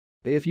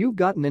If you've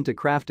gotten into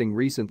crafting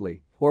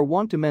recently or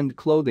want to mend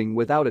clothing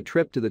without a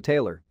trip to the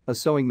tailor, a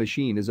sewing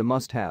machine is a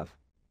must-have.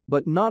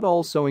 But not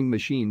all sewing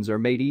machines are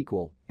made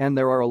equal, and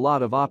there are a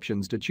lot of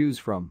options to choose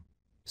from.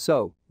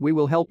 So, we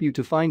will help you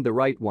to find the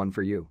right one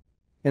for you.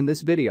 In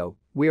this video,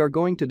 we are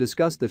going to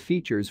discuss the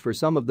features for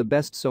some of the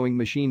best sewing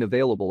machine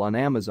available on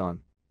Amazon.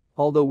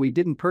 Although we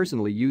didn't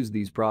personally use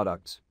these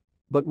products.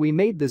 But we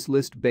made this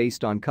list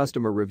based on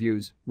customer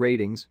reviews,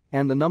 ratings,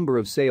 and the number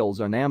of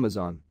sales on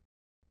Amazon.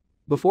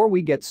 Before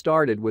we get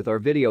started with our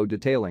video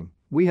detailing,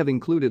 we have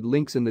included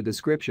links in the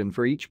description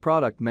for each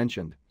product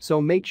mentioned,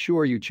 so make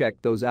sure you check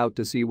those out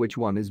to see which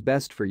one is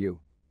best for you.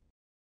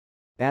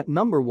 At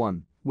number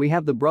 1, we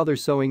have the Brother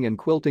Sewing and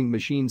Quilting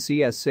Machine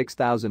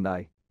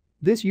CS6000i.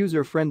 This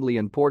user-friendly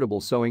and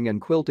portable sewing and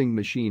quilting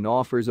machine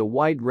offers a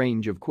wide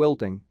range of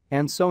quilting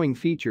and sewing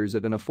features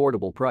at an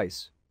affordable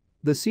price.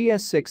 The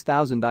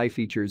CS6000i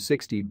features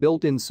 60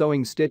 built-in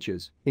sewing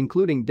stitches,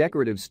 including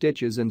decorative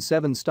stitches and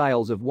 7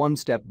 styles of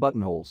one-step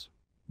buttonholes.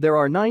 There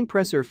are 9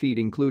 presser feet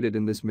included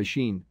in this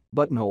machine: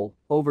 buttonhole,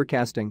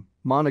 overcasting,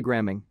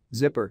 monogramming,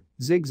 zipper,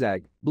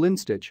 zigzag,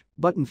 blind stitch,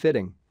 button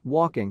fitting,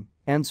 walking,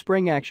 and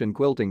spring-action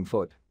quilting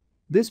foot.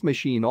 This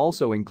machine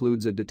also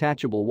includes a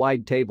detachable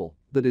wide table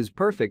that is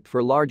perfect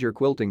for larger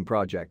quilting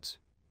projects.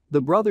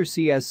 The Brother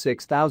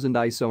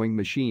CS6000i sewing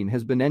machine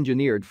has been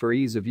engineered for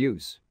ease of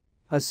use.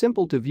 A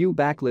simple-to-view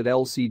backlit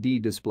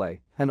LCD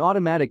display, an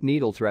automatic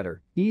needle threader,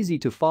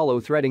 easy-to-follow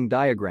threading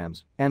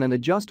diagrams, and an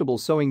adjustable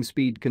sewing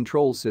speed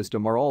control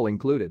system are all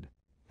included.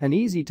 An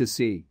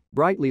easy-to-see,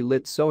 brightly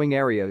lit sewing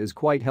area is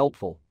quite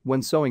helpful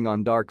when sewing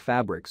on dark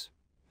fabrics.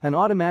 An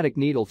automatic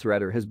needle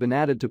threader has been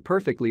added to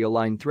perfectly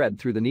align thread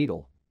through the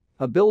needle.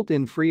 A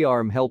built-in free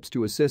arm helps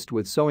to assist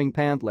with sewing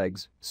pant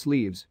legs,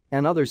 sleeves,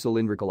 and other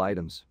cylindrical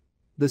items.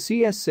 The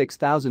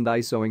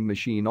CS6000i sewing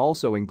machine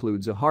also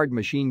includes a hard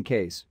machine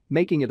case,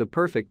 making it a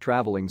perfect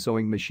traveling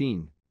sewing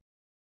machine.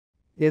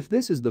 If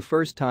this is the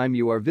first time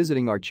you are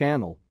visiting our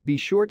channel, be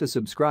sure to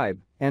subscribe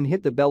and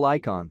hit the bell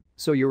icon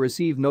so you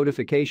receive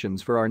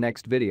notifications for our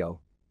next video.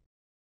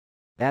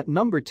 At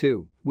number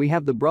 2, we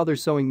have the Brother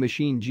Sewing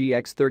Machine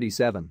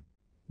GX37.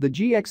 The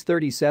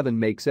GX37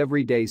 makes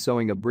everyday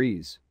sewing a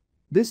breeze.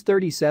 This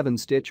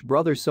 37-stitch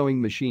Brother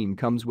sewing machine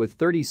comes with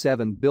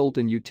 37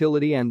 built-in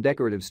utility and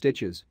decorative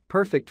stitches,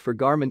 perfect for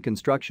garment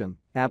construction,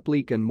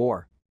 applique and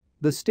more.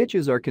 The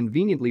stitches are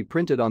conveniently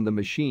printed on the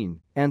machine,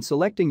 and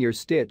selecting your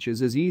stitch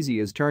is as easy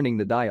as turning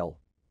the dial.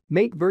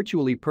 Make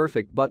virtually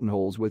perfect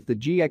buttonholes with the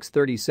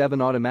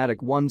GX37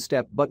 automatic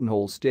one-step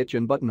buttonhole stitch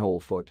and buttonhole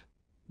foot.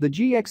 The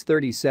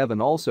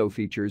GX37 also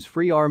features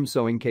free arm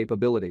sewing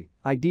capability,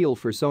 ideal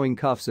for sewing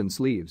cuffs and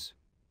sleeves.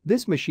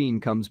 This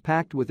machine comes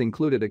packed with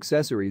included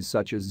accessories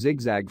such as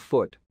zigzag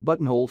foot,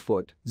 buttonhole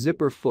foot,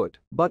 zipper foot,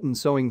 button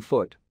sewing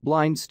foot,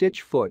 blind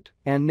stitch foot,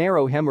 and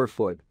narrow hemmer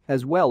foot,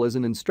 as well as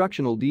an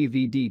instructional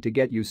DVD to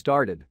get you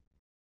started.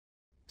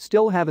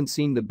 Still haven't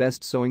seen the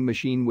best sewing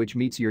machine which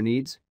meets your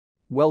needs?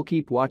 Well,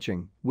 keep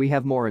watching, we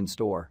have more in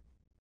store.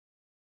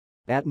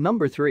 At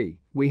number 3,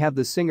 we have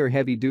the Singer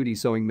Heavy Duty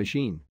Sewing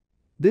Machine.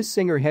 This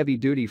Singer Heavy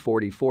Duty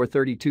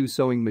 4432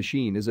 sewing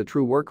machine is a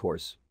true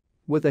workhorse.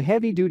 With a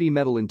heavy-duty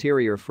metal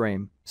interior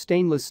frame,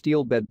 stainless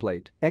steel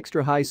bedplate,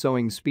 extra high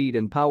sewing speed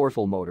and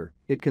powerful motor,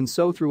 it can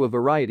sew through a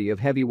variety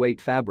of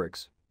heavyweight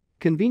fabrics.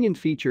 Convenient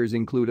features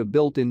include a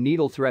built-in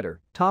needle threader,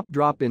 top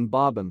drop-in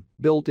bobbin,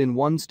 built-in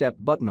one-step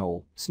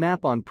buttonhole,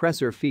 snap-on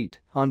presser feet,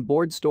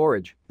 on-board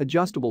storage,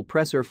 adjustable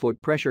presser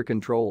foot pressure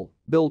control,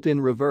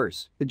 built-in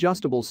reverse,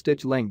 adjustable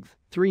stitch length,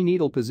 3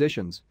 needle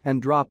positions, and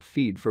drop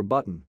feed for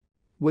button.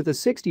 With a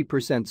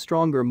 60%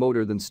 stronger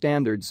motor than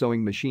standard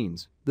sewing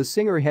machines, the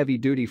Singer Heavy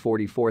Duty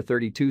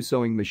 4432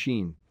 sewing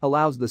machine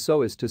allows the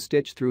sewist to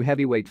stitch through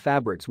heavyweight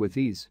fabrics with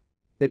ease.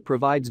 It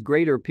provides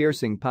greater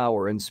piercing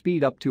power and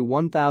speed up to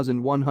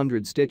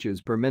 1,100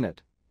 stitches per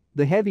minute.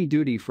 The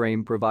heavy-duty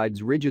frame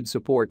provides rigid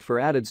support for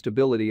added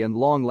stability and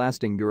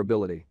long-lasting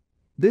durability.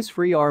 This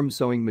free arm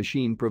sewing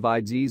machine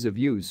provides ease of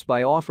use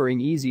by offering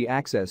easy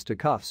access to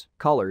cuffs,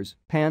 collars,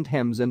 pant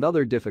hems and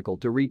other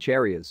difficult-to-reach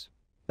areas.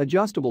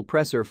 Adjustable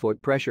presser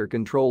foot pressure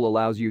control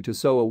allows you to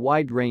sew a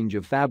wide range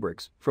of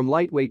fabrics, from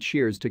lightweight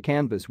shears to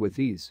canvas with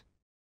ease.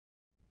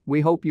 We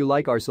hope you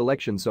like our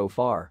selection so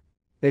far.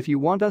 If you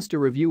want us to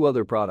review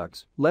other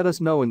products, let us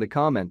know in the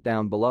comment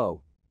down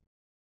below.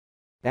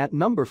 At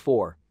number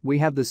 4, we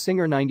have the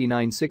Singer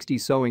 9960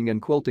 Sewing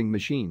and Quilting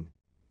Machine.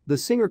 The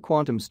Singer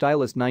Quantum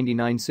Stylus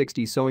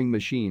 9960 sewing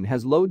machine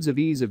has loads of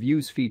ease of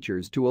use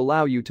features to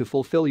allow you to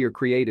fulfill your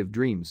creative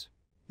dreams.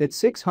 Its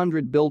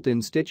 600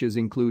 built-in stitches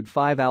include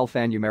 5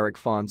 alphanumeric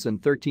fonts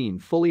and 13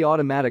 fully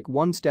automatic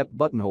one-step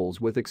buttonholes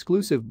with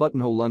exclusive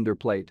buttonhole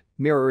underplate,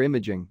 mirror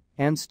imaging,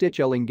 and stitch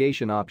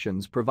elongation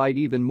options provide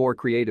even more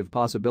creative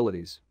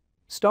possibilities.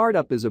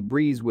 Startup is a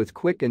breeze with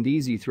quick and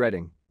easy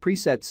threading,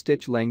 preset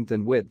stitch length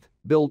and width,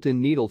 built-in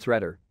needle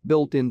threader,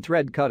 built-in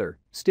thread cutter,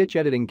 stitch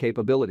editing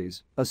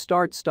capabilities, a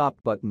start-stop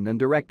button and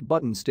direct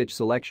button stitch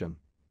selection.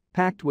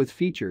 Packed with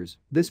features,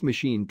 this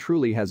machine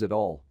truly has it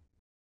all.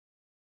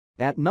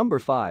 At number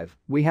 5,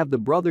 we have the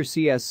Brother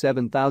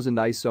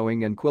CS7000i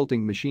Sewing and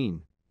Quilting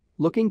Machine.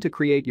 Looking to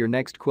create your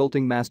next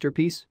quilting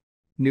masterpiece?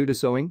 New to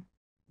sewing?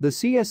 The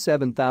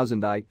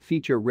CS7000i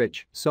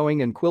feature-rich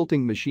sewing and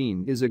quilting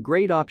machine is a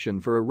great option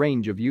for a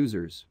range of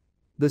users.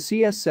 The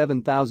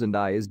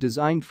CS7000i is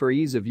designed for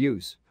ease of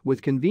use,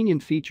 with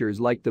convenient features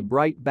like the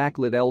bright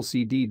backlit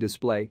LCD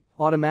display,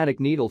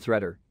 automatic needle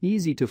threader,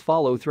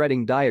 easy-to-follow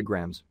threading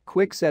diagrams,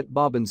 quick-set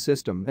bobbin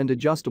system and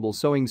adjustable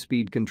sewing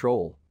speed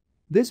control.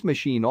 This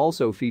machine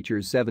also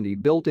features 70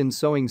 built-in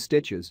sewing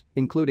stitches,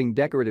 including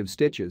decorative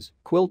stitches,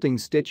 quilting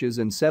stitches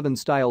and 7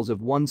 styles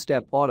of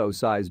one-step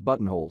auto-size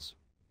buttonholes.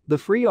 The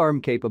free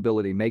arm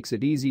capability makes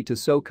it easy to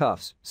sew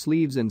cuffs,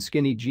 sleeves and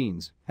skinny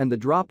jeans, and the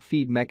drop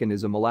feed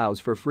mechanism allows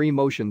for free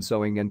motion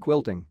sewing and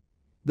quilting.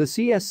 The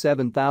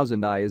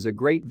CS7000i is a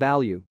great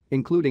value,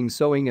 including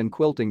sewing and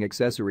quilting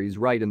accessories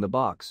right in the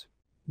box.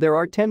 There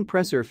are 10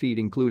 presser feet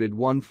included: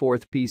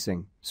 1/4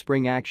 piecing,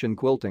 spring action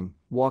quilting,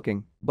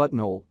 walking,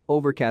 buttonhole,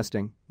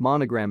 overcasting,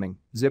 monogramming,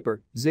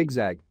 zipper,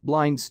 zigzag,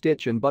 blind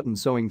stitch and button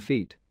sewing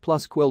feet,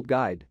 plus quilt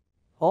guide.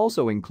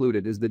 Also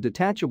included is the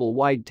detachable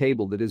wide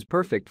table that is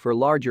perfect for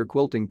larger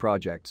quilting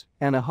projects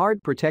and a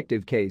hard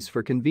protective case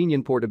for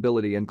convenient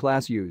portability and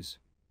class use.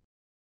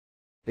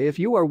 If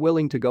you are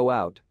willing to go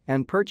out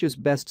and purchase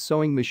best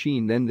sewing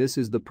machine, then this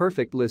is the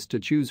perfect list to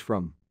choose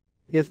from.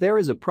 If there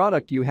is a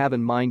product you have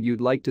in mind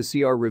you'd like to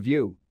see our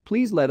review,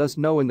 please let us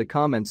know in the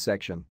comments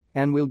section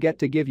and we'll get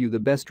to give you the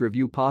best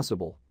review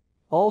possible.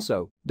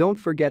 Also, don't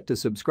forget to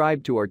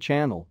subscribe to our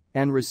channel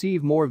and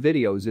receive more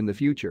videos in the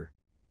future.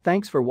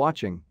 Thanks for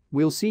watching.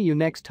 We'll see you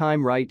next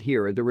time right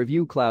here at the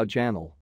Review Cloud channel.